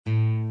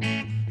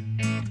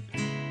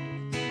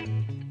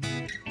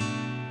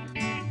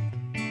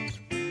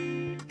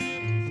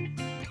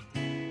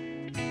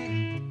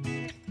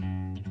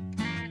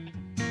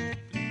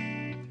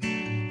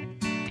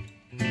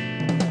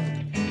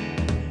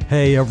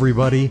Hey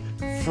everybody,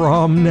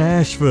 from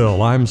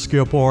Nashville, I'm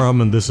Skip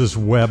Oram and this is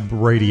Web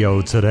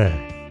Radio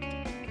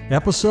Today.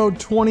 Episode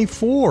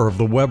 24 of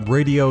the Web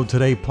Radio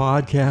Today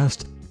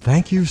podcast.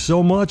 Thank you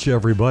so much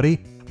everybody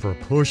for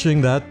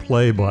pushing that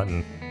play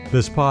button.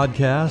 This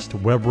podcast,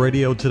 Web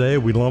Radio Today,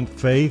 we lump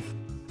faith,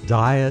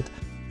 diet,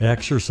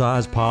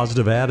 exercise,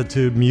 positive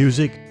attitude,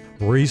 music,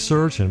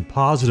 research, and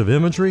positive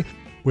imagery.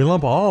 We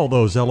lump all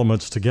those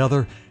elements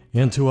together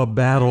into a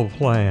battle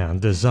plan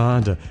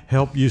designed to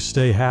help you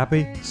stay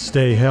happy,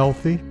 stay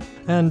healthy,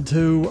 and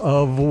to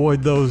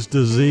avoid those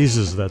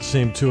diseases that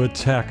seem to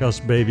attack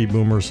us baby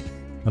boomers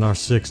in our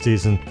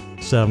 60s and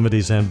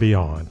 70s and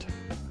beyond.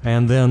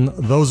 And then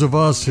those of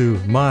us who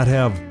might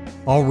have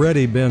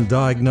already been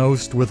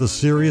diagnosed with a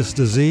serious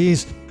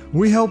disease,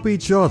 we help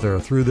each other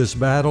through this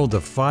battle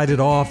to fight it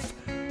off,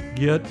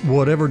 get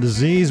whatever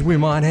disease we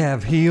might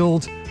have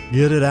healed,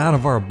 get it out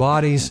of our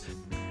bodies,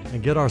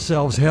 and get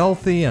ourselves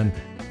healthy and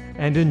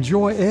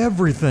enjoy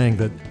everything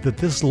that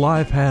this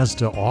life has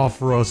to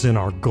offer us in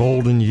our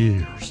golden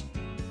years.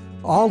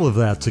 All of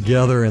that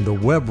together in the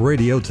Web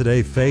Radio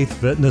Today Faith,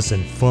 Fitness,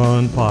 and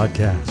Fun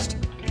podcast.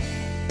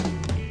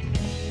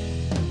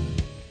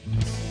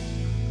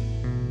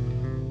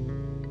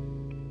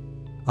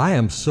 I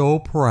am so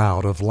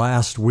proud of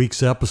last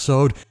week's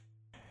episode,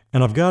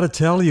 and I've got to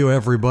tell you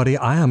everybody,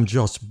 I am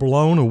just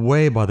blown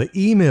away by the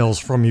emails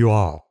from you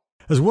all,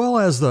 as well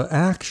as the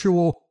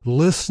actual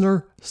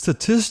listener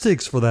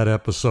statistics for that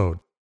episode.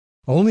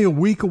 Only a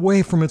week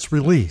away from its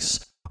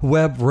release,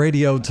 Web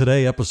Radio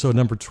Today, episode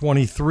number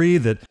 23,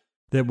 that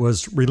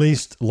was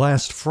released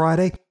last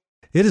Friday,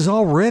 it has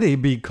already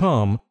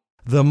become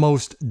the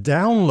most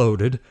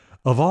downloaded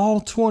of all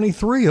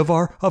 23 of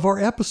our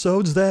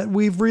episodes that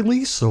we've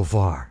released so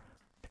far.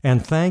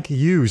 And thank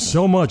you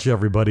so much,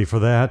 everybody, for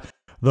that.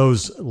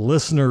 Those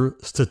listener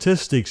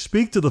statistics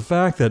speak to the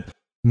fact that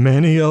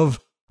many of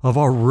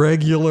our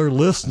regular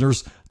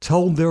listeners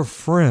told their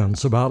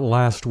friends about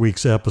last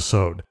week's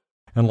episode.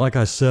 And like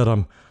I said,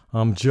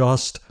 I'm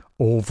just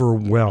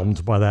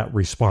overwhelmed by that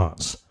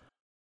response.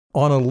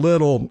 On a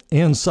little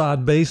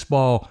inside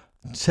baseball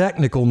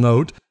technical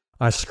note,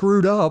 I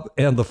screwed up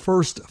and the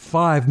first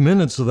 5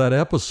 minutes of that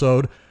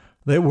episode,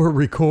 they were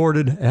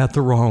recorded at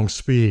the wrong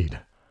speed.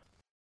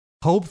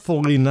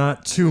 Hopefully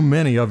not too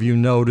many of you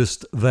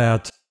noticed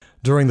that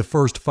during the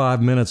first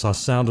 5 minutes I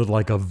sounded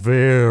like a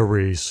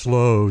very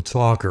slow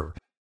talker.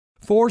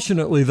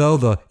 Fortunately, though,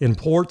 the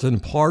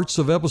important parts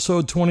of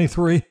episode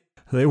 23,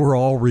 they were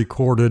all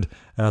recorded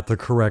at the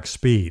correct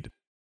speed.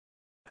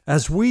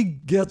 As we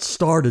get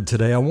started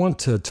today, I want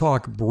to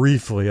talk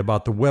briefly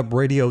about the Web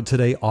Radio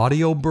Today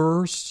audio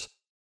bursts.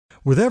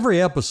 With every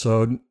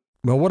episode,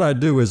 well, what I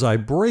do is I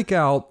break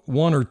out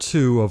one or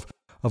two of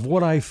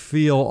what I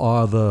feel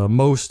are the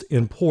most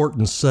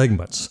important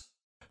segments.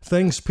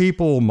 Things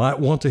people might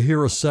want to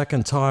hear a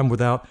second time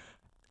without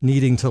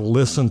needing to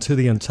listen to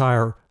the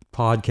entire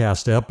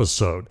podcast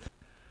episode.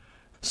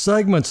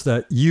 Segments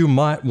that you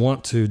might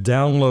want to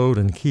download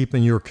and keep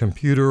in your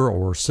computer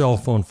or cell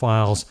phone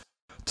files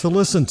to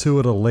listen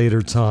to at a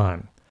later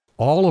time.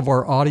 All of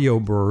our audio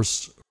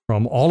bursts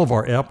from all of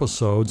our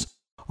episodes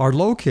are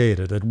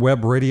located at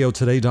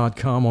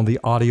webradiotoday.com on the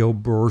audio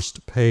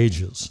burst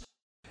pages.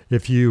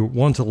 If you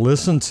want to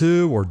listen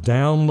to or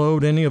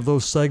download any of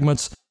those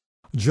segments,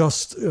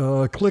 just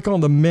click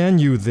on the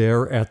menu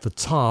there at the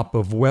top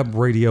of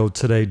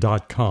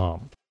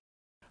webradiotoday.com.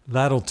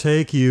 That'll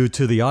take you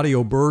to the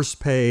audio burst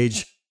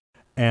page,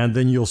 and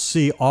then you'll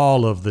see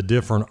all of the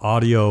different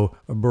audio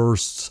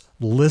bursts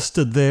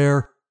listed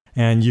there,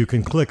 and you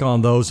can click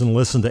on those and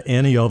listen to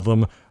any of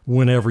them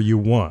whenever you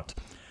want.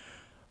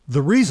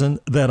 The reason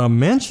that I'm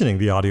mentioning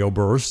the audio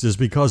burst is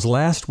because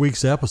last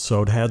week's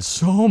episode had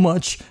so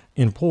much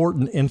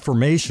important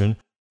information,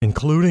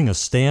 including a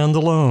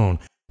standalone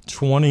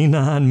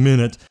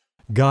 29-minute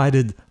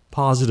guided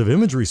positive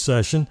imagery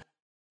session,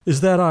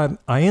 is that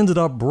I ended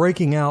up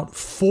breaking out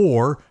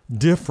 4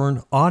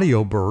 different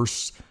audio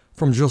bursts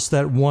from just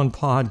that one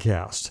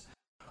podcast.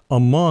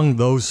 Among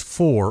those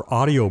 4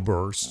 audio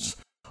bursts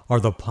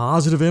are the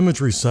positive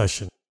imagery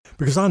session,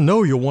 because I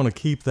know you'll want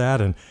to keep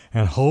that and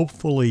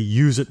hopefully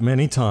use it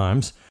many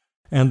times,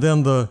 and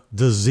then the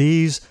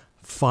disease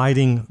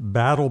fighting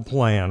battle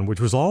plan, which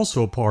was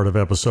also part of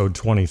episode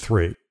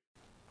 23.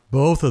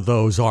 Both of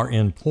those are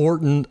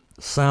important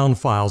sound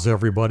files,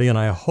 everybody, and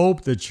I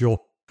hope that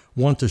you'll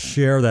want to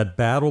share that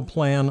battle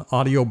plan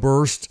audio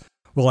burst.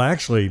 Well,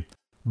 actually,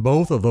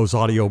 both of those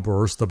audio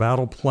bursts, the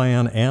battle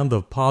plan and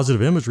the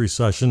positive imagery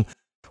session,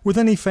 with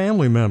any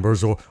family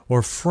members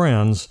or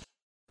friends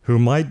who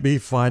might be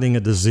fighting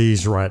a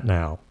disease right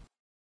now.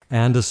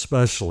 And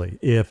especially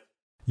if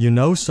you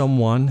know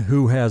someone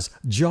who has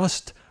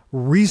just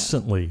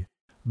recently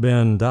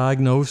been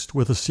diagnosed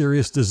with a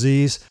serious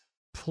disease,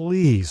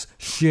 please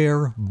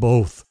share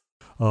both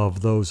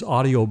of those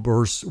audio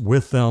bursts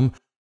with them.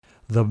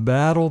 The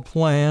battle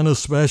plan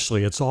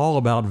especially, it's all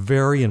about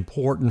very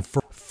important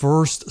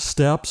first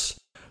steps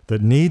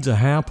that need to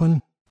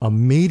happen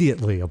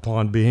immediately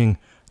upon being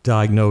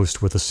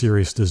diagnosed with a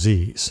serious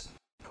disease.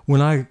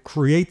 when I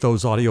create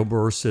those audio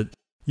bursts, it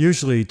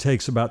usually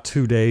takes about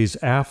 2 days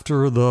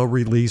after the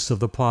release of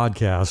the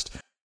podcast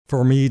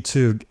for me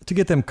to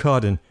get them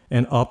cut and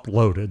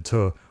uploaded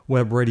to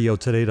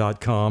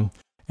webradiotoday.com.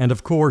 And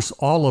of course,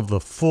 all of the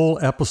full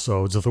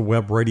episodes of the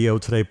Web Radio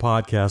Today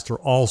podcast are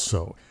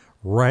also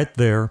right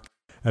there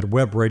at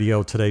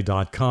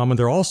webradiotoday.com. And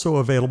they're also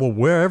available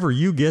wherever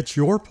you get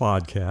your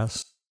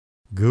podcasts: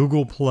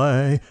 Google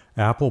Play,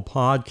 Apple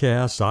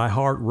Podcasts,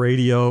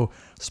 iHeartRadio,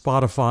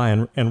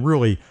 Spotify, and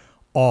really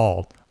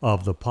all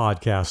of the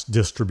podcast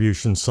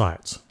distribution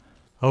sites.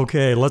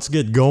 Okay, let's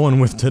get going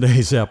with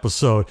today's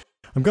episode.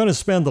 I'm going to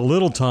spend a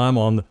little time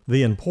on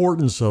the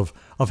importance of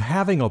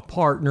having a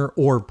partner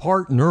or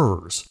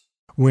partners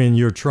when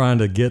you're trying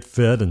to get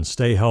fit and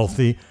stay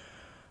healthy.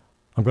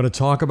 I'm going to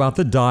talk about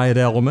the diet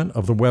element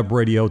of the Web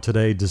Radio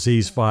Today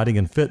disease fighting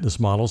and fitness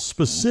model,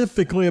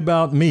 specifically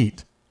about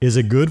meat. Is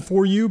it good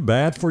for you,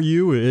 bad for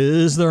you?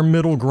 Is there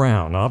middle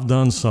ground? I've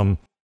done some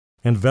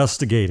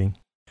investigating,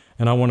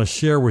 and I want to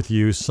share with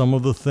you some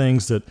of the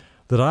things that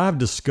I've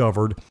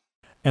discovered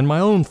and my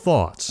own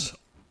thoughts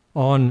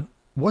on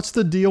what's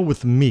the deal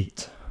with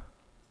meat.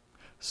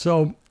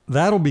 So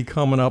that'll be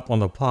coming up on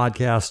the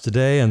podcast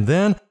today, and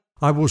then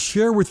I will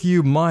share with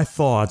you my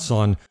thoughts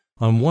on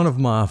one of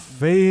my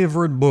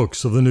favorite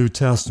books of the New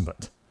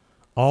Testament.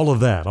 All of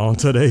that on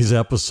today's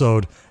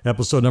episode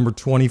number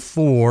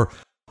 24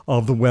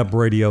 of the Web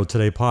Radio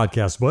Today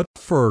podcast. But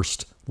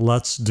first,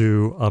 let's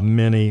do a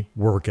mini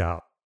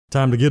workout.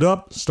 Time to get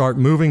up, start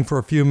moving for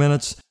a few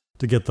minutes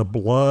to get the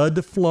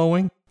blood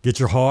flowing, get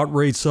your heart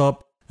rates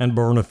up, and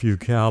burn a few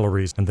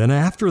calories. And then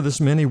after this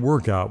mini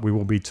workout, we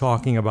will be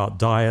talking about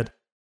diet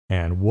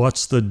and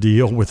what's the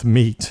deal with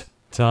meat.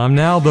 Time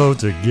now, though,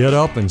 to get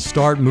up and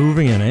start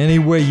moving in any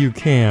way you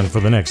can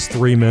for the next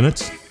 3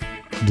 minutes.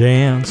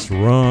 Dance,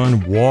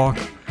 run, walk,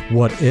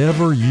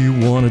 whatever you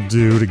want to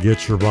do to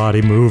get your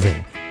body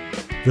moving.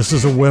 This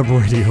is a Web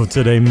Radio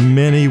Today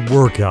mini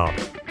workout.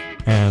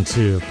 And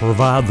to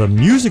provide the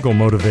musical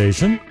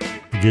motivation,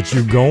 get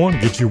you going,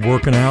 get you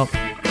working out,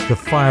 the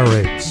Fire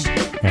Apes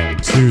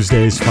and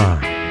Tuesday's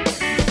Fine.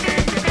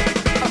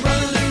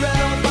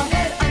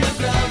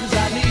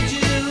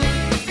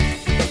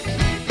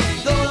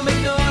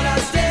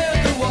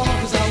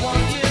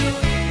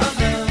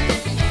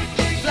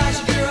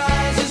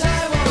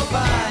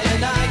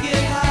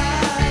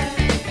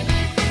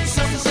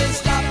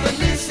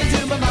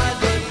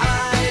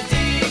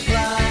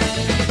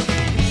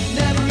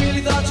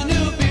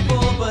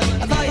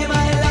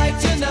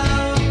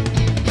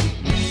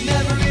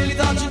 Never really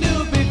thought you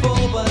knew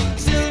before, but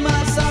still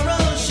my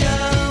sorrow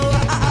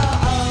shows.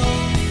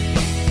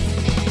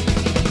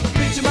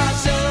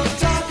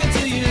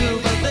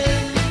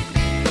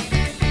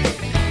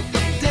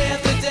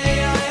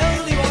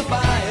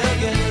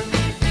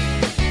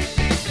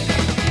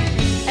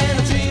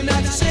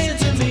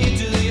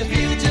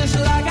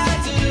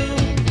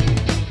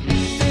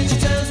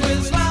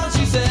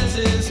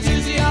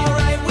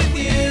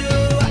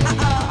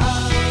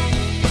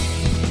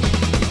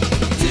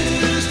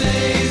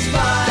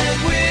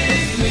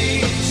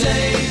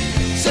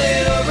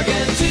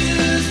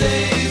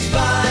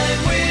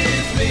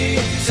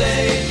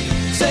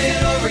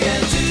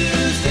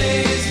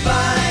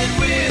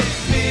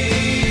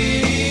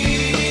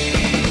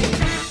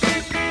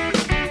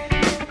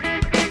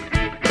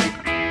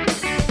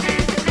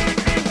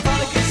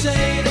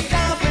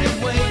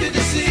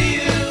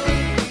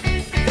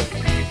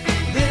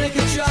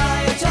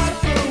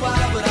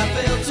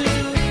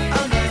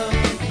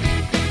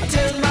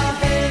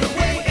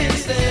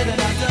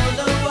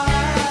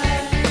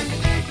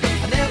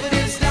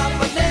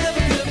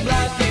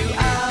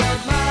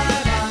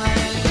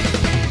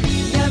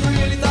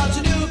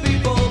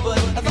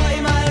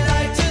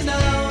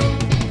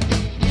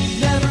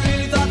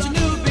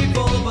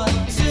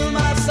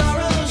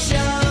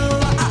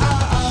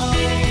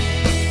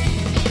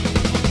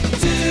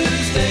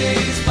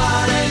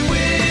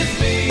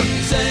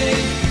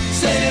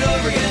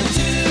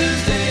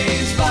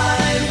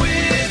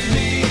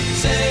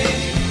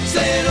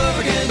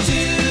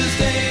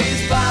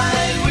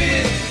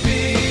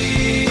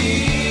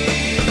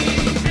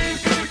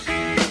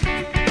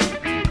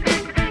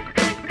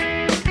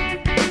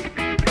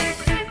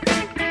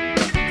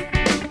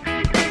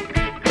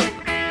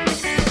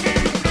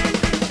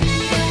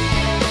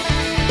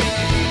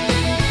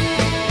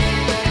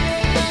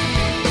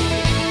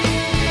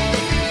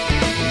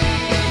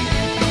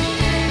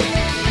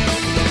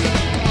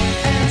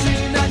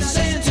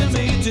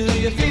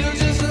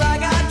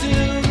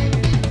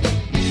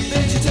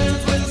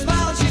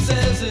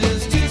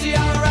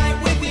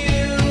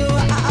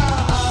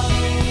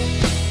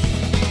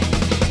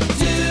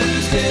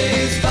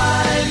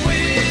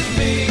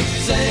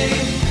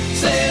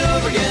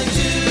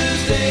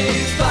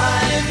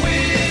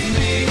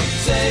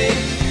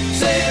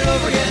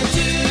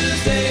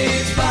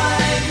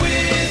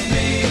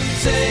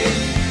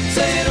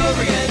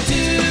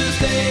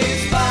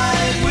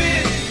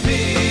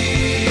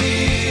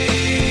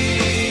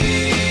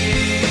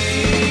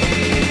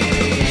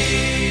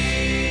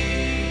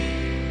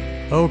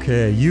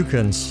 Okay, you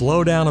can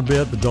slow down a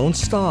bit, but don't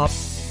stop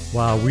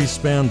while we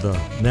spend the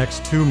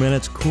next 2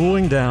 minutes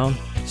cooling down,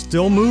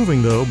 still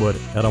moving though, but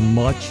at a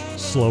much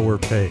slower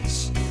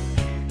pace.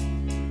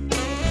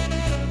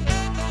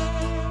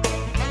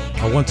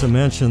 I want to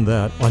mention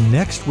that on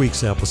next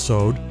week's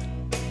episode,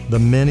 the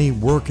mini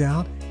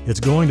workout, it's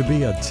going to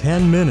be a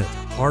 10-minute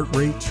heart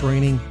rate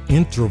training,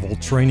 interval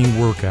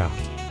training workout.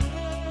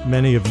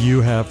 Many of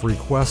you have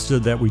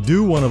requested that we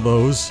do one of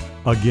those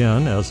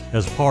again as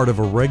part of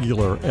a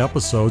regular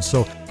episode,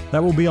 so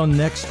that will be on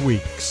next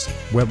week's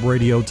Web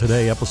Radio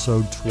Today,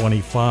 episode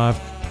 25,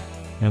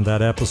 and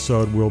that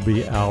episode will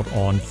be out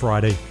on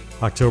Friday,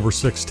 October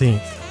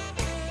 16th.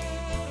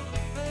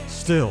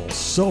 Still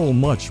so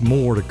much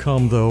more to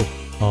come, though,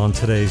 on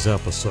today's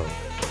episode.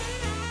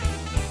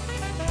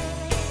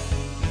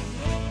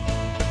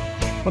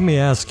 Let me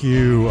ask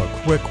you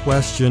a quick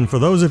question. For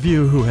those of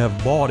you who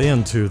have bought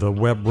into the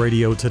Web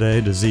Radio Today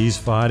disease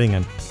fighting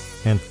and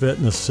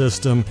fitness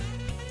system,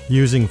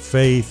 using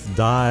faith,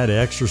 diet,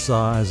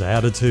 exercise,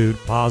 attitude,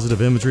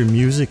 positive imagery,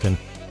 music, and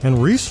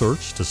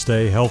research to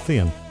stay healthy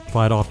and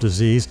fight off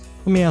disease,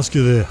 let me ask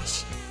you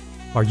this.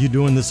 Are you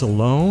doing this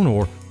alone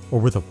or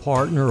with a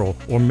partner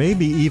or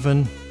maybe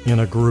even in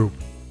a group?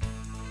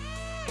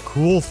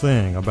 Cool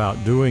thing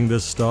about doing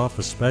this stuff,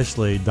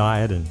 especially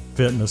diet and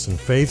fitness and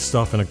faith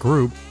stuff in a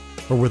group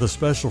or with a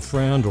special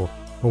friend or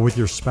with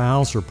your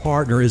spouse or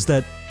partner, is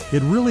that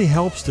it really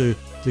helps to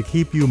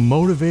keep you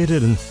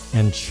motivated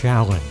and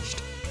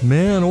challenged.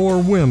 Men or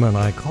women,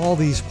 I call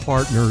these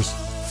partners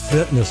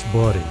fitness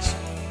buddies.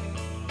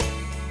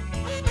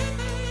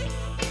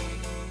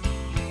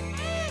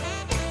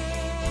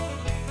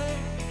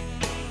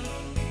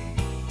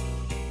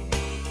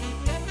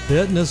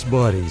 Fitness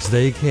buddies,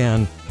 they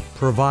can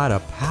provide a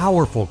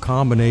powerful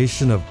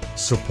combination of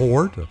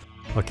support, of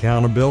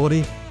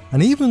accountability,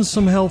 and even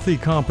some healthy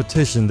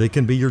competition. They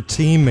can be your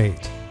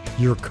teammate,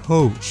 your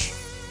coach,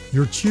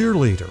 your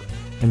cheerleader,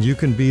 and you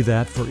can be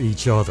that for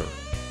each other.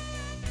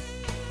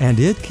 And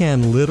it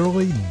can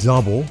literally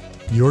double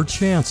your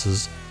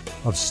chances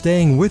of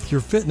staying with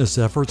your fitness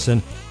efforts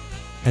and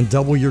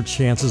double your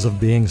chances of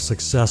being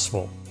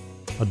successful.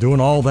 Doing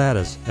all that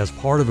as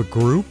part of a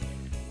group,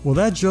 well,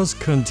 that just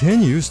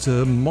continues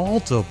to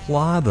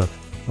multiply the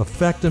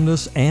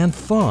effectiveness and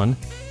fun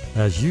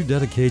as you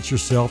dedicate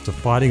yourself to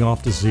fighting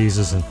off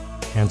diseases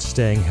and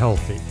staying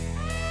healthy.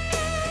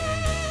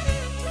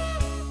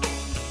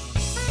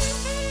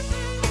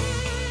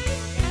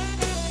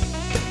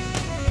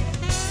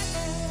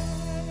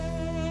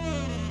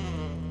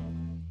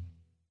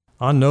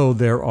 I know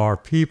there are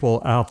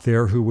people out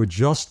there who would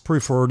just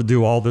prefer to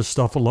do all this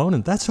stuff alone,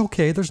 and that's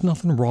okay. There's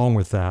nothing wrong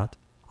with that.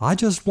 I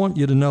just want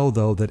you to know,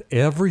 though, that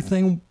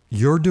everything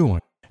you're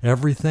doing,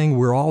 everything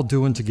we're all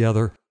doing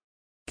together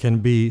can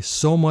be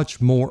so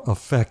much more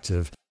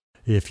effective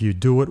if you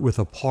do it with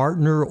a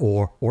partner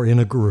or in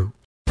a group.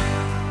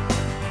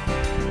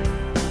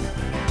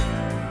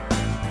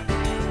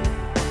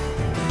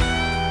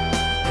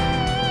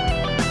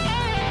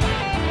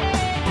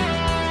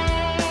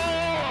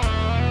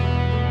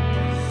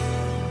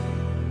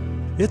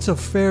 It's a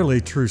fairly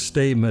true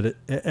statement,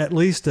 at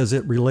least as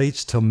it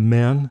relates to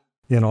men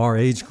in our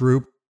age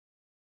group.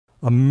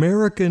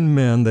 American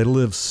men, they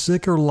live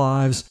sicker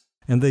lives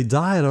and they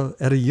die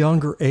at a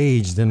younger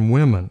age than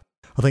women.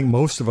 I think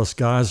most of us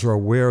guys are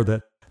aware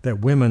that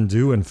women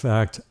do, in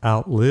fact,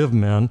 outlive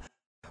men.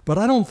 But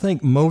I don't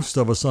think most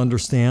of us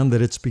understand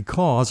that it's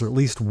because, or at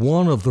least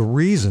one of the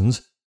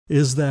reasons,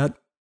 is that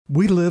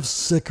we live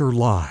sicker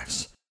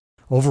lives.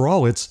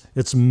 Overall,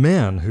 it's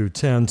men who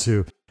tend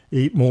to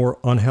eat more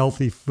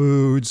unhealthy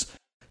foods,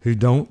 who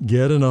don't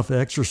get enough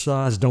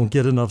exercise, don't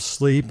get enough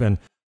sleep, and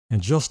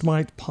just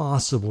might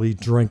possibly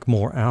drink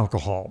more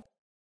alcohol.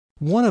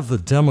 One of the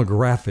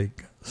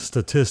demographic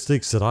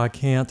statistics that I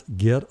can't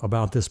get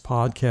about this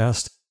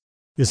podcast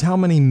is how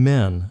many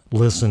men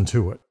listen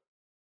to it.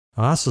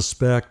 I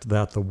suspect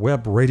that the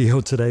Web Radio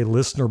Today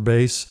listener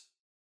base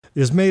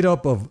is made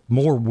up of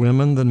more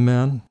women than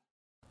men.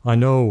 I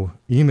know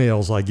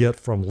emails I get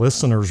from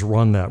listeners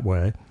run that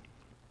way.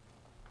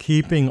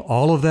 Keeping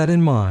all of that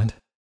in mind,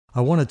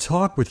 I want to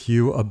talk with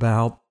you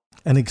about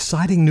an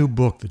exciting new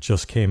book that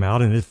just came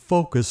out, and it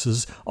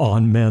focuses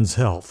on men's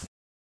health.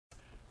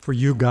 For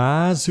you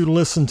guys who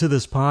listen to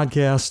this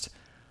podcast,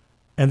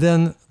 and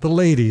then the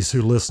ladies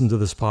who listen to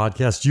this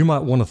podcast, you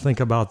might want to think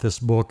about this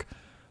book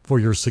for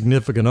your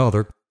significant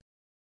other.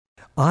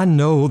 I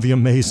know the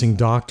amazing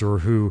doctor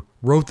who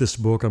wrote this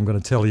book I'm going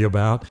to tell you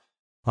about.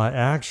 I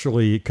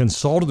actually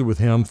consulted with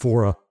him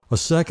for a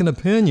second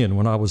opinion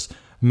when I was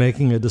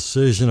making a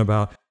decision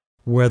about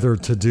whether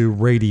to do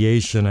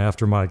radiation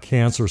after my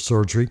cancer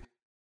surgery.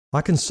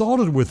 I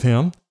consulted with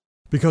him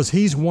because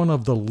he's one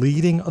of the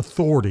leading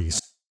authorities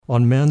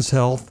on men's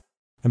health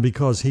and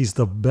because he's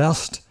the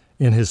best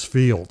in his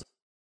field.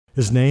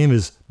 His name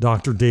is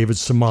Dr. David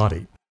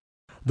Samadi.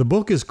 The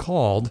book is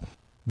called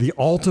The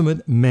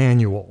Ultimate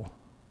Manual,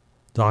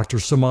 Dr.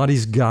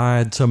 Samadi's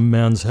Guide to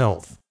Men's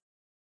Health.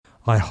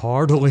 I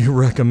heartily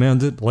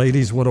recommend it.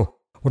 Ladies, what a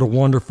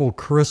wonderful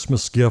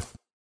Christmas gift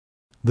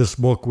this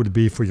book would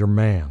be for your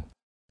man.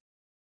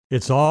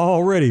 It's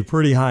already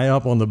pretty high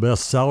up on the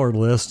bestseller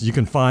list. You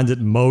can find it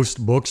in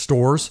most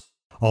bookstores.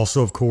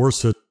 Also, of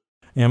course, at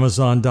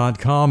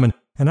Amazon.com.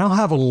 And I'll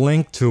have a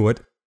link to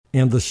it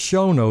in the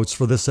show notes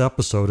for this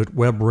episode at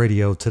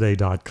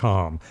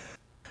webradiotoday.com.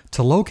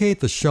 To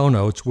locate the show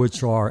notes,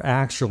 which are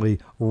actually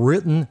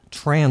written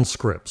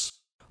transcripts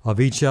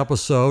of each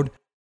episode,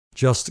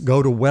 just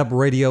go to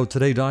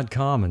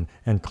webradiotoday.com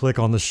and click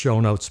on the show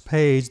notes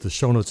page, the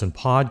show notes and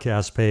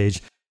podcast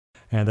page,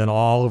 and then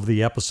all of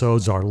the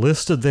episodes are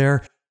listed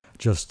there.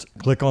 Just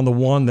click on the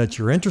one that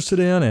you're interested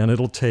in, and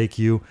it'll take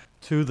you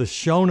to the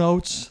show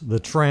notes, the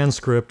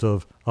transcript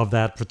of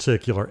that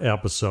particular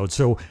episode.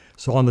 So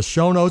on the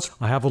show notes,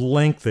 I have a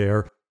link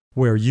there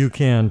where you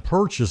can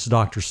purchase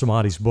Dr.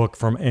 Samadi's book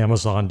from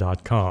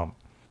Amazon.com.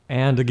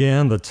 And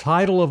again, the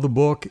title of the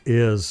book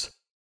is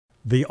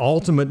The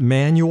Ultimate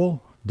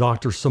Manual,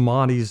 Dr.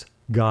 Samadi's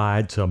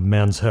Guide to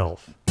Men's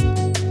Health.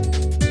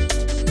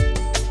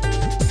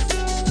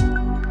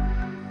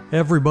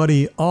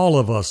 Everybody, all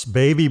of us,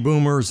 baby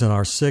boomers in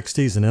our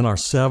 60s and in our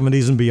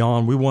 70s and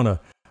beyond, we want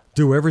to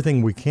do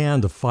everything we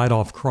can to fight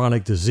off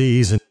chronic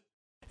disease.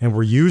 And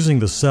we're using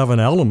the 7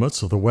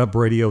 elements of the Web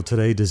Radio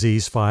Today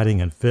disease fighting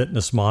and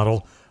fitness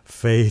model: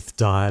 faith,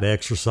 diet,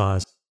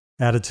 exercise,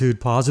 attitude,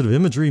 positive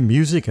imagery,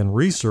 music, and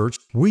research.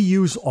 We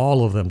use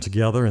all of them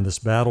together in this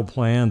battle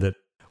plan that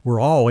we're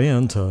all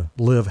in to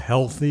live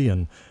healthy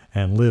and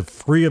live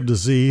free of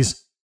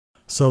disease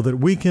so that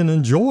we can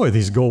enjoy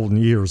these golden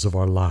years of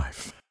our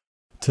life.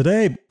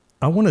 Today,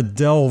 I want to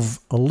delve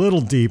a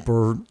little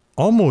deeper,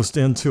 almost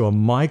into a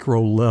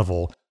micro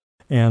level,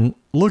 and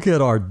look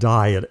at our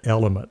diet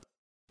element.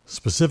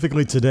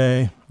 Specifically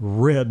today,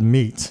 red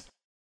meat.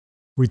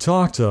 We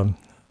talked a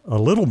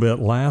little bit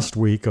last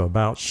week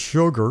about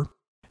sugar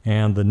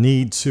and the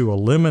need to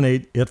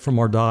eliminate it from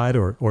our diet,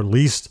 or at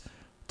least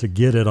to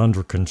get it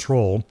under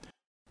control.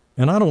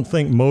 And I don't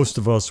think most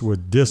of us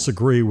would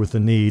disagree with the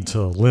need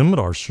to limit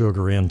our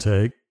sugar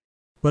intake.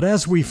 But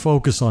as we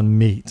focus on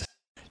meat,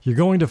 you're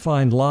going to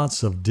find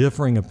lots of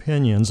differing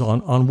opinions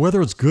on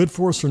whether it's good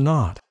for us or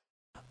not.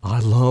 I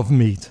love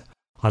meat.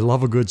 I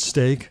love a good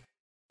steak.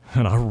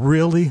 And I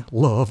really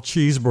love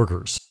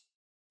cheeseburgers.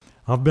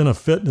 I've been a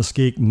fitness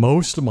geek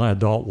most of my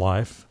adult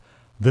life.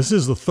 This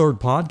is the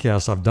 3rd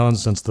podcast I've done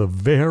since the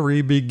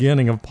very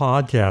beginning of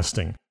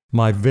podcasting.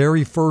 My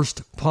very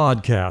first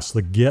podcast,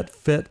 the Get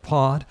Fit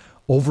Pod,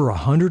 over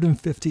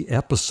 150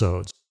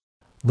 episodes.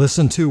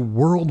 Listened to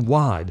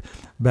worldwide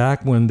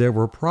back when there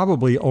were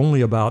probably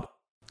only about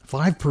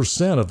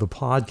 5% of the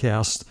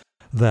podcasts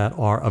that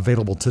are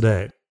available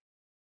today.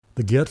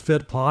 The Get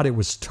Fit Pod, it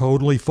was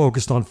totally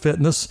focused on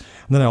fitness.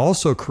 And then I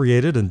also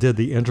created and did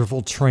the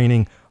Interval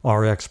Training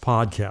RX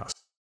podcast.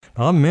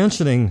 Now, I'm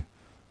mentioning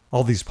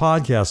all these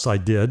podcasts I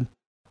did,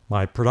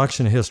 my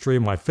production history,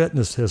 my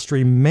fitness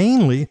history,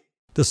 mainly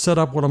to set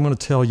up what I'm going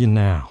to tell you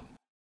now.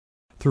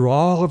 Through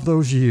all of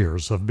those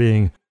years of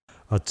being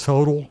a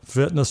total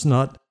fitness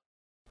nut,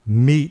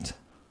 meat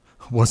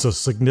was a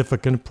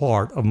significant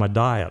part of my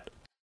diet.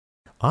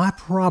 I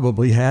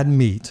probably had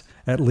meat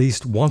at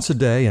least once a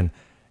day, and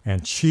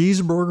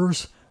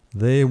cheeseburgers,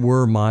 they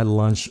were my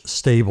lunch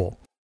staple.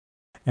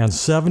 And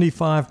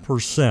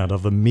 75%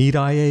 of the meat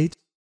I ate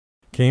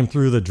came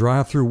through the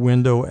drive-thru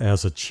window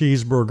as a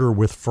cheeseburger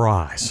with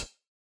fries.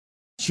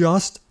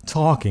 Just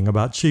talking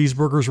about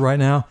cheeseburgers right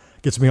now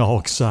gets me all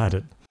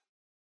excited.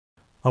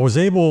 I was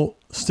able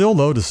still,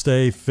 though, to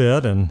stay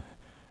fit and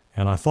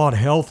I thought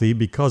healthy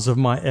because of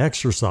my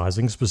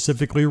exercising,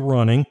 specifically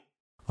running.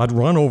 I'd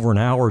run over an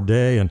hour a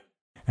day, and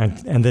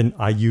then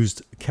I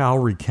used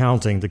calorie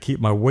counting to keep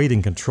my weight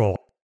in control.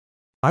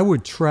 I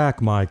would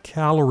track my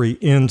calorie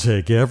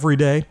intake every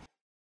day,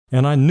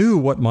 and I knew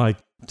what my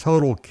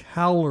total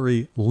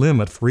calorie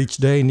limit for each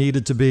day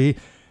needed to be,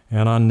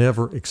 and I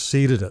never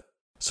exceeded it.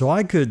 So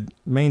I could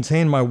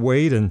maintain my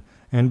weight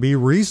and be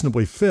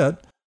reasonably fit,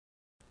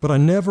 but I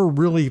never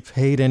really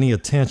paid any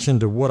attention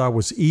to what I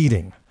was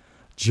eating,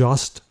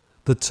 just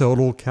the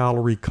total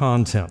calorie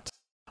content.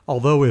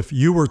 Although if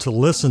you were to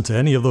listen to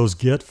any of those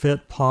Get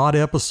Fit Pod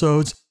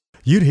episodes,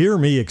 you'd hear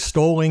me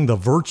extolling the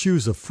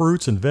virtues of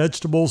fruits and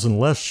vegetables and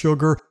less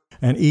sugar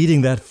and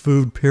eating that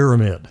food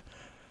pyramid.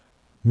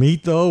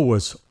 Meat, though,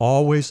 was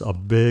always a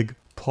big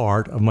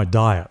part of my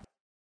diet.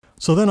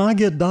 So then I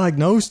get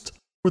diagnosed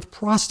with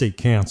prostate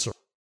cancer.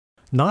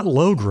 Not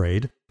low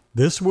grade.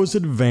 This was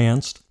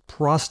advanced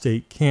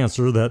prostate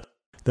cancer that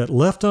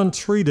left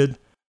untreated,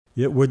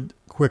 it would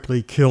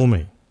quickly kill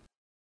me.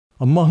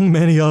 Among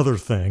many other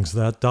things,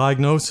 that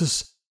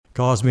diagnosis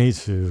caused me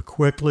to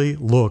quickly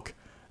look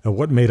at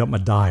what made up my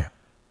diet.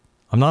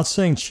 I'm not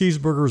saying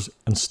cheeseburgers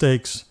and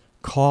steaks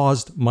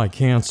caused my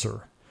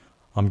cancer.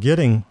 I'm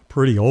getting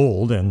pretty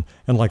old, and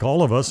like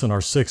all of us in our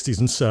 60s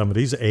and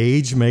 70s,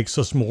 age makes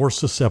us more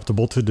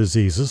susceptible to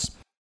diseases.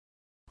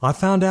 I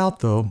found out,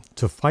 though,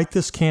 to fight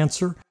this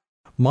cancer,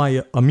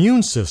 my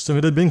immune system,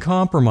 it had been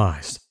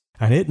compromised,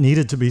 and it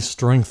needed to be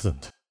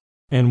strengthened.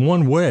 And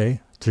one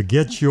way to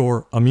get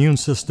your immune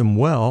system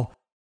well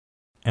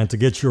and to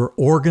get your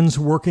organs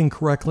working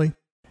correctly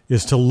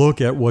is to look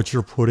at what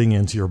you're putting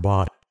into your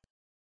body.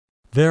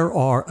 There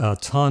are a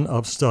ton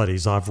of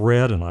studies I've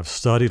read, and I've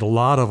studied a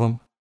lot of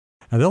them,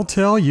 and they'll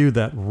tell you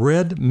that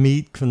red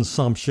meat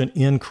consumption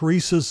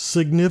increases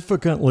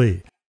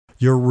significantly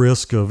your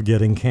risk of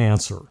getting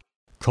cancer,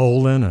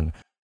 colon and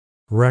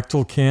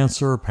rectal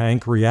cancer,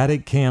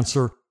 pancreatic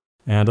cancer,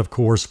 and of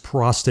course,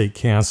 prostate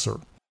cancer.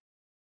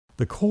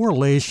 The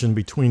correlation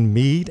between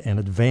meat and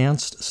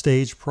advanced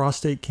stage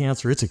prostate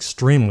cancer, it's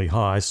extremely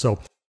high, so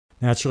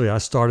naturally I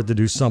started to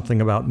do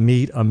something about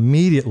meat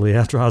immediately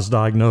after I was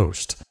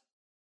diagnosed.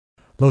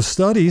 Those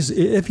studies,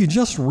 if you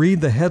just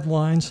read the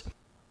headlines,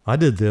 I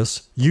did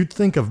this, you'd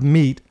think of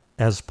meat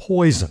as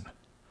poison.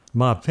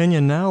 My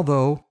opinion now,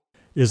 though,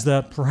 is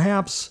that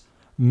perhaps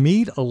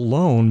meat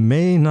alone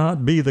may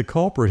not be the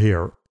culprit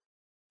here,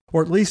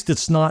 or at least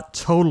it's not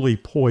totally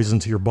poison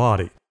to your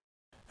body.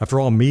 After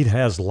all, meat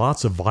has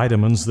lots of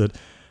vitamins that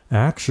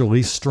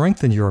actually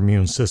strengthen your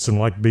immune system,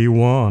 like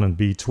B1 and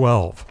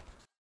B12.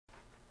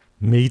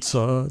 Meat's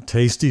a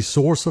tasty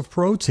source of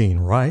protein,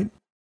 right?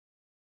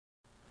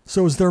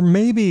 So is there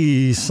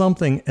maybe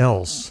something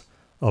else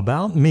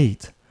about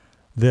meat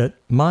that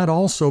might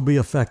also be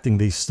affecting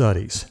these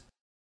studies?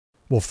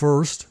 Well,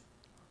 first,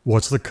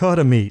 what's the cut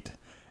of meat?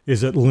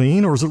 Is it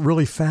lean or is it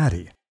really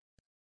fatty?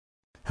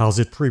 How's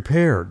it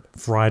prepared?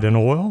 Fried in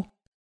oil?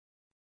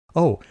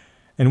 Oh,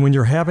 and when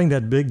you're having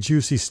that big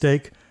juicy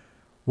steak,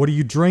 what are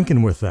you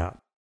drinking with that?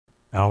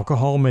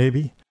 Alcohol,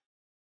 maybe?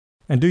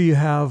 And do you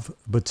have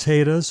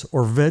potatoes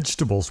or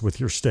vegetables with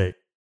your steak?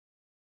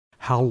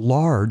 How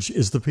large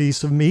is the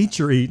piece of meat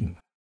you're eating?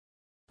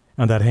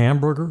 And that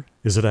hamburger,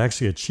 is it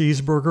actually a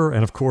cheeseburger?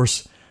 And of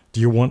course, do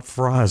you want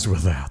fries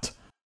with that?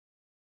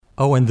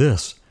 Oh, and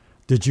this,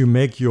 did you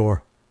make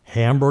your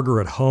hamburger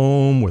at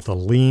home with a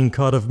lean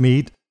cut of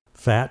meat,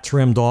 fat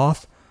trimmed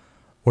off?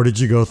 Or did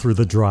you go through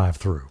the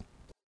drive-thru?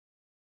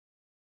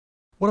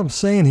 What I'm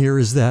saying here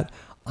is that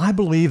I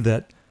believe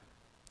that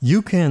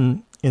you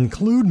can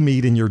include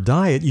meat in your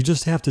diet, you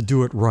just have to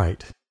do it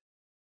right.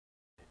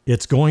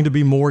 It's going to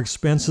be more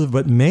expensive,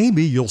 but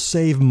maybe you'll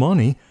save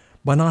money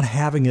by not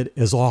having it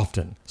as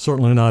often,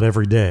 certainly not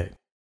every day.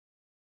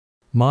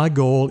 My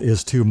goal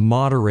is to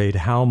moderate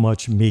how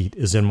much meat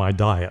is in my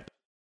diet.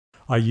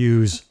 I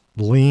use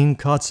lean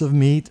cuts of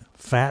meat,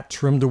 fat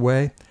trimmed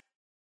away,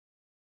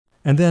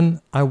 and then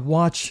I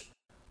watch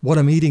what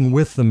I'm eating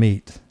with the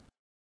meat.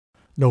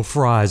 No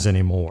fries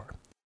anymore.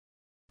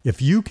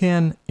 If you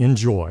can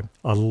enjoy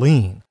a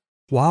lean,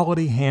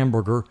 quality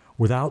hamburger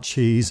without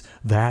cheese,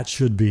 that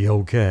should be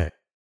okay.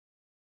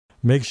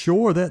 Make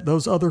sure that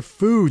those other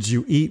foods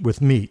you eat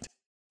with meat,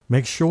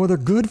 make sure they're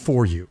good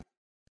for you.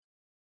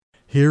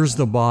 Here's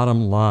the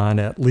bottom line,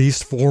 at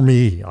least for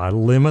me. I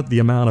limit the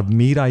amount of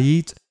meat I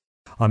eat.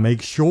 I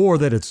make sure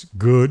that it's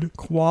good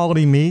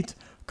quality meat,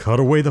 cut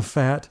away the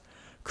fat,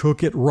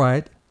 cook it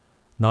right,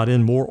 not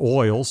in more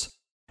oils,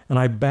 and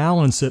I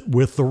balance it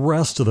with the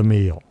rest of the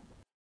meal.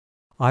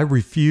 I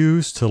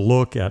refuse to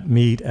look at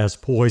meat as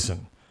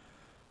poison,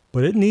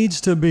 but it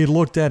needs to be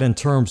looked at in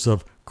terms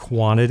of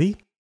quantity,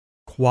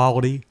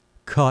 quality,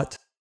 cut,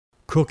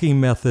 cooking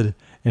method,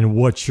 and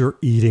what you're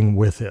eating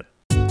with it.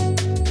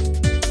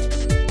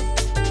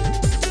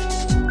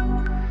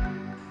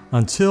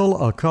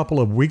 Until a couple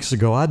of weeks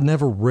ago, I'd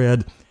never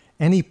read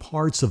any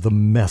parts of The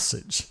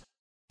Message.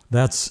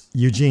 That's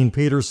Eugene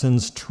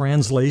Peterson's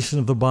translation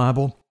of the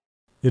Bible.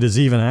 It is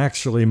even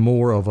actually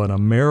more of an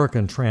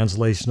American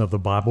translation of the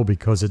Bible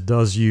because it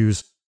does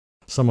use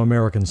some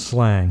American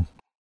slang.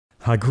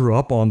 I grew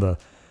up on the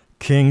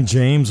King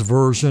James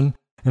Version,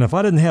 and if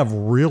I didn't have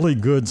really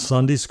good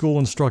Sunday school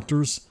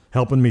instructors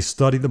helping me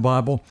study the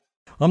Bible,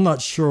 I'm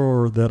not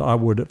sure that I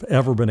would have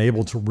ever been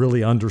able to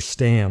really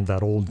understand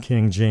that old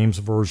King James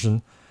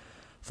Version.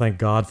 Thank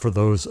God for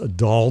those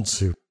adults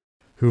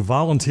who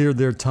volunteered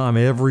their time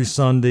every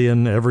Sunday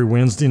and every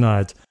Wednesday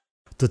night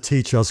to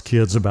teach us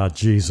kids about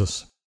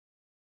Jesus.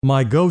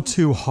 My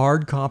go-to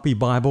hard copy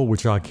Bible,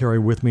 which I carry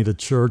with me to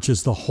church,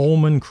 is the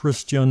Holman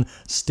Christian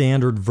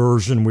Standard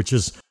Version, which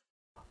is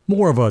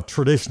more of a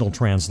traditional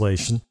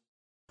translation.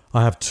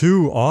 I have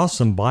two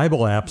awesome Bible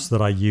apps that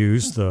I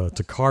use, the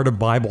Tecarta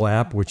Bible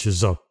app, which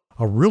is a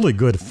really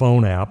good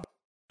phone app,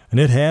 and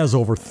it has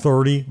over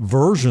 30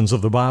 versions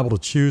of the Bible to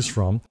choose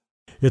from.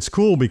 It's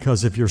cool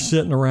because if you're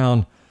sitting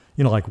around,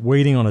 like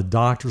waiting on a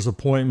doctor's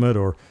appointment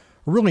or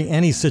really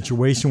any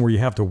situation where you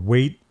have to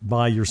wait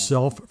by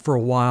yourself for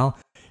a while,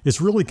 it's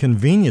really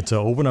convenient to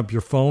open up your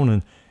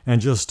phone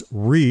and just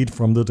read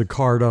from the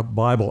Tecarta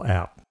Bible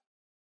app.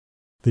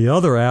 The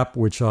other app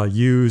which I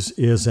use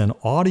is an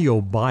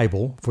audio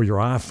Bible for your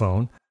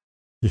iPhone.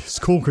 It's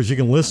cool because you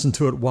can listen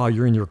to it while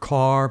you're in your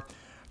car,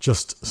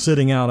 just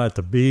sitting out at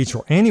the beach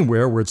or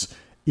anywhere where it's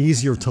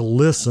easier to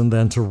listen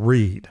than to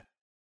read.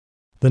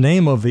 The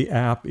name of the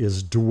app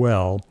is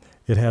Dwell.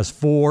 It has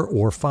 4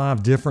 or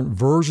 5 different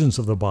versions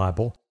of the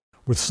Bible.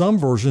 With some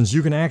versions,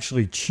 you can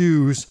actually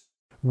choose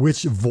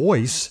which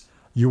voice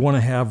you want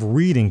to have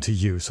reading to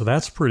you, so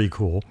that's pretty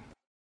cool.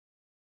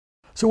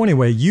 So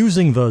anyway,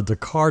 using the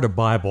Descartes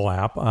Bible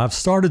app, I've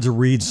started to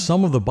read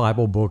some of the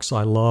Bible books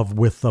I love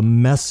with the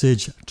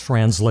Message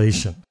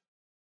translation.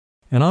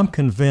 And I'm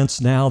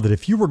convinced now that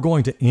if you were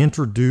going to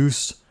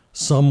introduce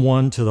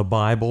someone to the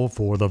Bible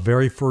for the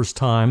very first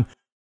time,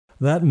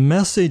 that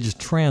Message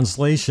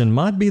translation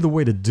might be the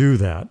way to do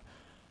that.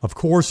 Of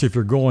course, if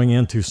you're going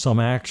into some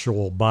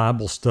actual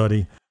Bible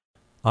study,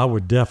 I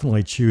would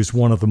definitely choose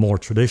one of the more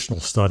traditional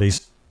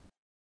studies.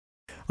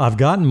 I've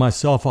gotten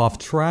myself off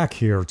track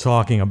here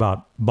talking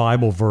about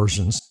Bible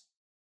versions.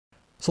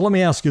 So let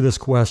me ask you this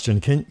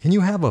question. Can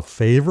you have a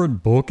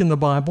favorite book in the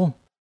Bible?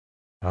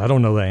 I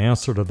don't know the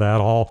answer to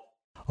that.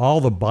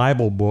 All the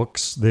Bible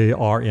books, they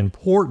are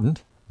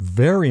important,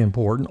 very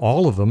important,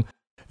 all of them,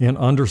 in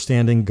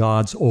understanding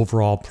God's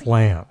overall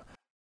plan.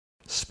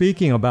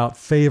 Speaking about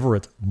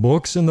favorite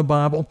books in the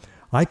Bible,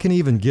 I can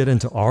even get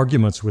into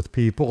arguments with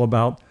people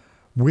about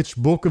which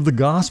book of the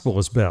gospel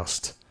is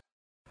best.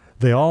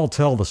 They all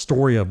tell the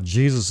story of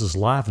Jesus'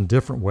 life in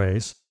different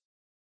ways.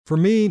 For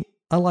me,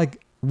 I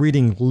like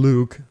reading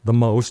Luke the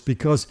most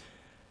because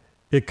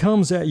it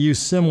comes at you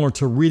similar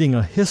to reading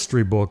a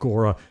history book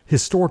or a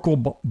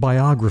historical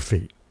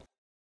biography.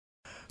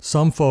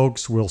 Some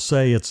folks will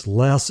say it's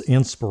less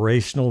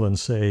inspirational than,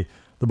 say,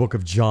 the book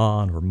of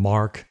John or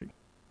Mark.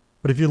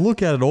 But if you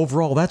look at it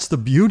overall, that's the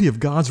beauty of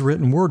God's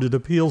written word. It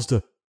appeals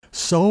to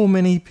so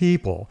many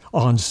people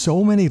on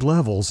so many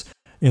levels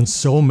in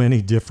so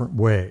many different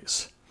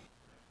ways.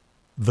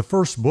 The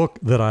first book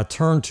that I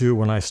turned to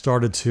when I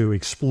started to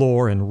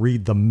explore and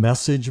read the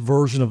Message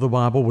version of the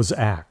Bible was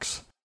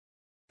Acts.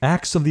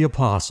 Acts of the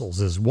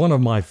Apostles is one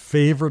of my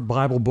favorite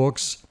Bible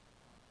books.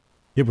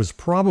 It was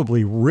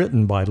probably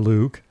written by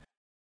Luke,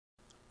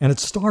 and it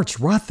starts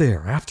right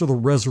there after the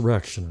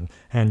resurrection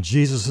and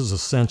Jesus'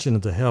 ascension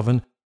into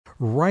heaven,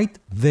 right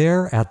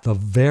there at the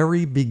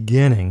very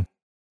beginning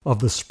of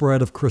the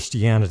spread of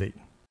Christianity.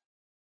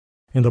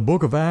 In the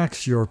book of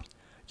Acts, you're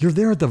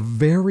there at the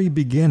very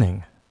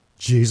beginning.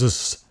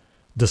 Jesus'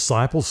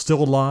 disciples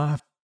still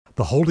alive,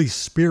 the Holy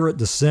Spirit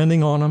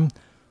descending on them,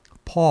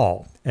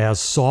 Paul as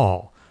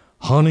Saul,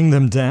 hunting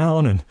them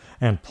down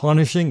and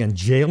punishing and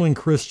jailing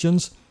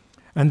Christians,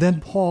 and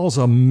then Paul's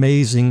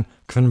amazing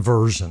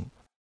conversion.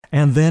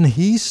 And then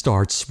he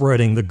starts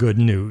spreading the good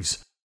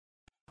news.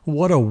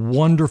 What a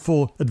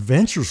wonderful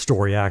adventure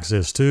story Acts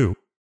is, too.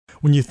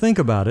 When you think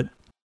about it,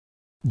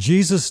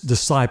 Jesus'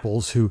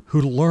 disciples who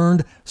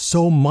learned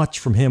so much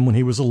from him when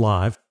he was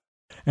alive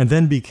and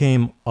then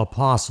became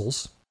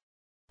apostles,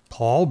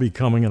 Paul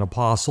becoming an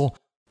apostle,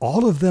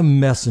 all of them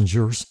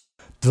messengers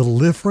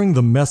delivering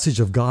the message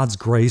of God's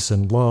grace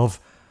and love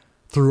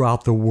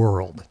throughout the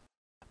world.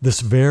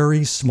 This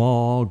very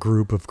small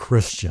group of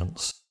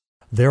Christians,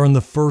 they're in the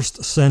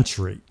first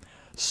century,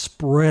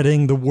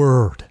 spreading the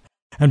word.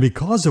 And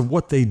because of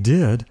what they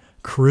did,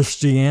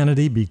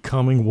 Christianity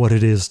becoming what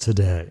it is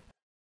today.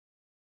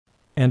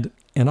 And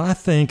I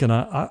think, and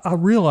I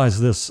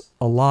realize this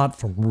a lot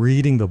from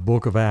reading the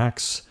book of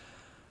Acts,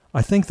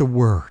 I think the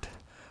word,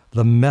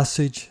 the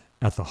message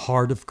at the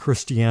heart of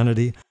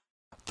Christianity,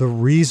 the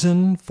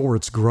reason for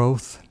its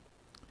growth,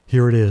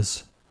 here it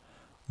is,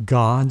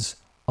 God's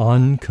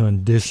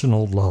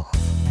unconditional love.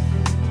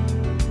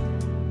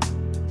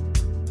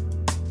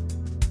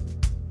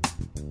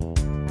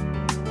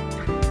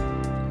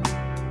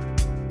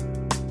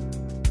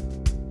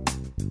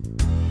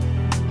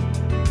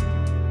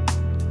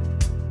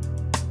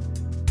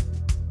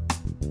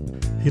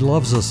 He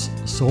loves us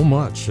so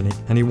much,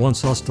 and he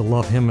wants us to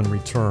love him in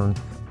return.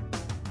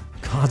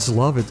 God's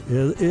love,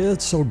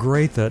 it's so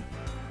great that,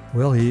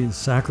 well, he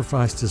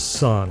sacrificed his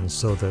son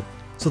so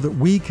that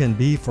we can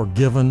be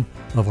forgiven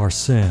of our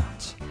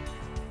sins.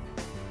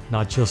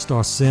 Not just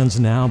our sins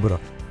now,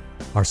 but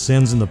our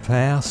sins in the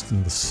past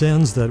and the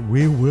sins that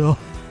we will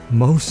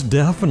most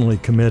definitely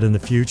commit in the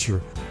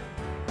future.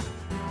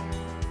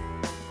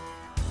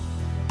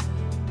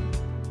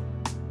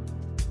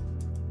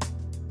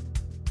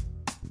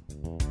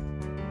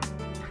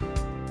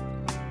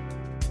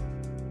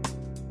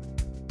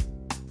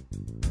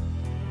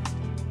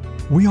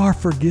 We are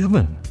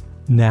forgiven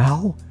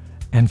now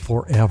and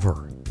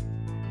forever.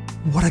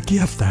 What a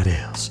gift that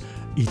is.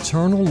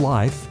 Eternal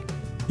life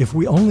if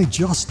we only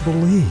just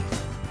believe.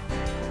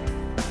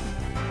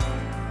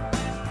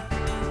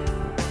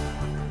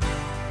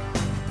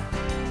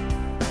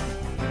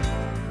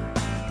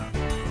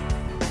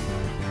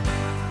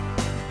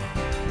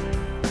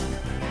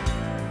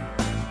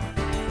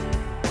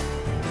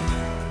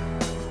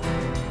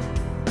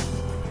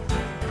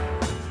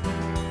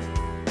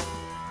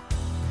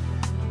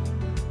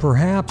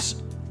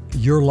 Perhaps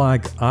you're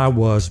like I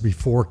was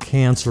before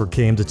cancer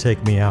came to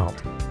take me out.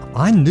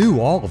 I knew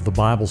all of the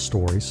Bible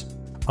stories.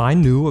 I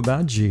knew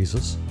about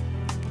Jesus.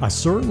 I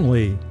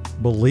certainly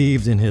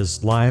believed in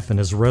his life and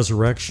his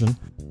resurrection,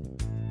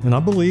 and I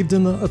believed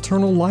in the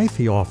eternal life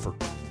he offered.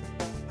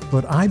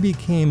 But I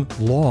became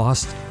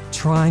lost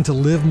trying to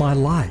live my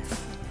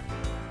life.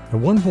 At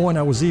one point,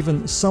 I was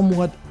even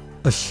somewhat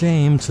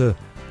ashamed to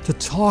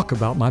talk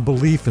about my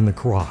belief in the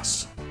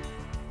cross.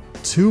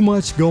 too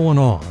much going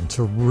on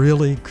to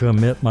really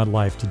commit my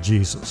life to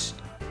Jesus.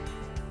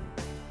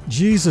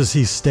 Jesus,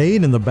 he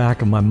stayed in the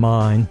back of my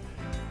mind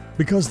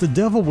because the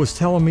devil was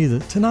telling me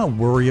to not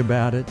worry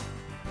about it.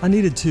 I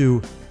needed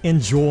to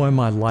enjoy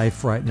my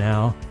life right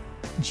now.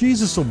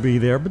 Jesus will be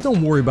there, but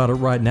don't worry about it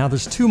right now.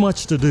 There's too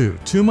much to do,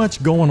 too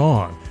much going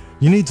on.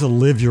 You need to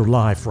live your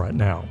life right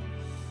now.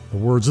 The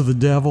words of the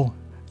devil,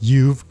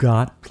 you've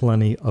got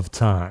plenty of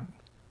time.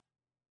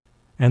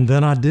 And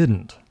then I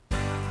didn't.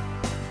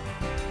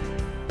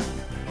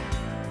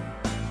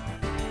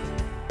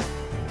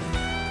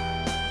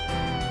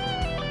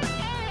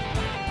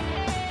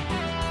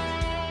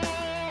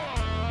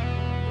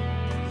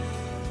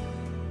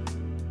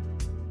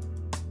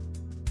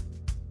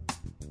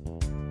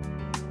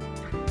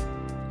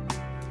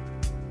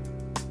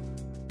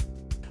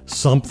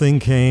 Something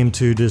came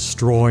to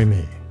destroy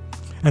me.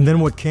 And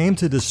then what came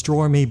to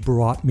destroy me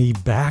brought me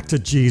back to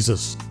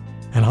Jesus.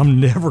 And I'm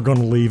never going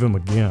to leave him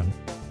again.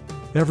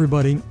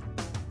 Everybody,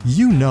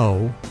 you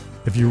know,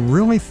 if you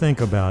really think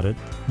about it,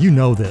 you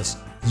know this.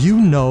 You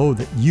know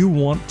that you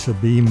want to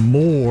be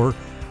more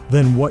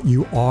than what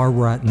you are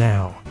right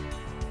now.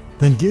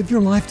 Then give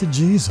your life to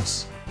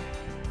Jesus.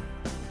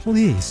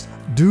 Please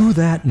do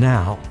that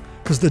now.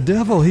 Because the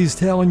devil, he's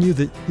telling you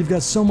that you've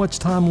got so much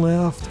time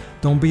left.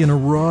 Don't be in a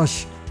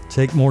rush.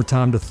 Take more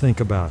time to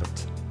think about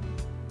it.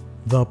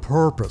 The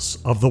purpose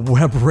of the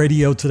Web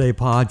Radio Today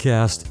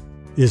podcast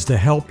is to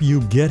help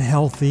you get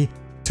healthy,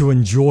 to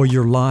enjoy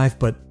your life,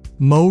 but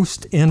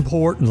most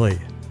importantly,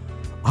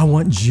 I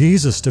want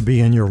Jesus to be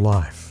in your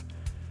life.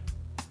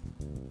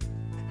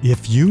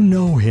 If you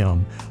know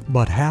him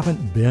but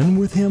haven't been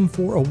with him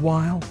for a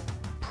while,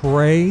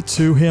 pray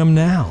to him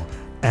now.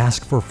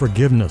 Ask for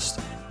forgiveness.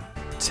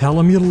 Tell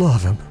him you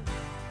love him.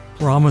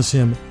 Promise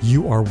him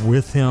you are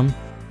with him.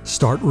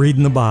 Start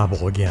reading the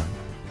Bible again.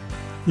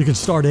 You can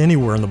start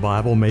anywhere in the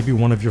Bible, maybe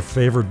one of your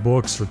favorite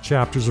books or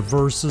chapters of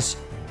verses.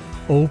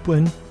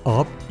 Open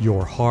up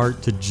your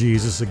heart to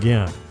Jesus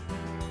again.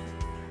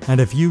 And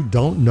if you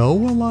don't know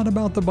a lot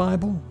about the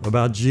Bible,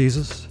 about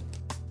Jesus,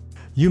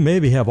 you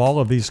maybe have all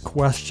of these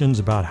questions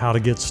about how to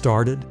get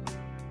started.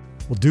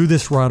 Well, do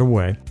this right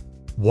away.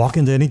 Walk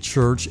into any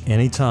church,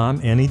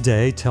 anytime, any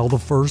day. Tell the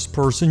first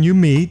person you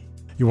meet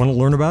you want to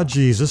learn about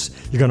Jesus.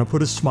 You're going to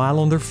put a smile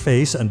on their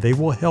face, and they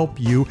will help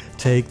you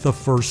take the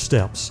first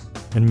steps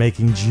in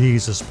making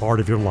Jesus part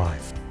of your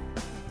life.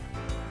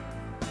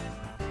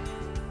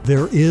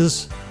 There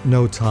is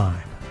no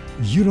time.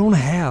 You don't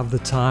have the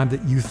time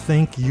that you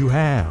think you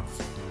have.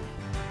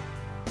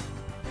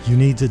 You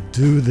need to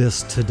do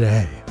this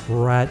today,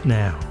 right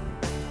now.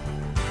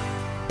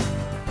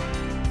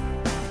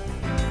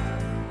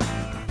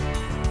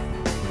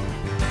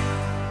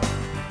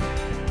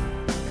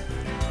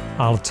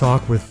 I'll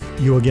talk with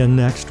you again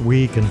next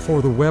week. And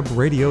for the Web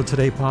Radio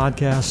Today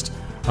podcast,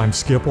 I'm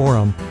Skip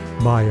Oram.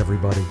 Bye,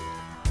 everybody.